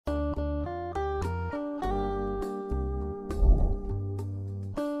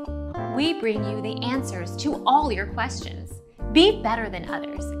we bring you the answers to all your questions. Be better than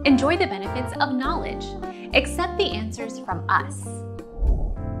others. Enjoy the benefits of knowledge. Accept the answers from us.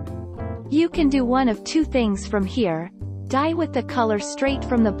 You can do one of two things from here: dye with the color straight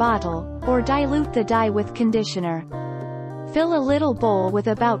from the bottle, or dilute the dye with conditioner. Fill a little bowl with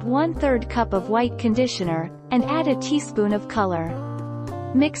about 1/3 cup of white conditioner, and add a teaspoon of color.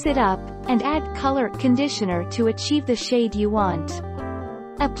 Mix it up, and add color conditioner to achieve the shade you want.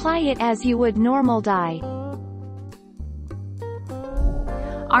 Apply it as you would normal dye.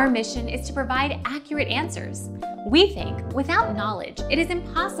 Our mission is to provide accurate answers. We think without knowledge, it is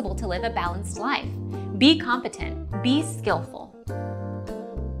impossible to live a balanced life. Be competent, be skillful.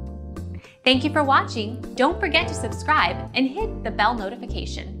 Thank you for watching. Don't forget to subscribe and hit the bell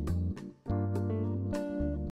notification.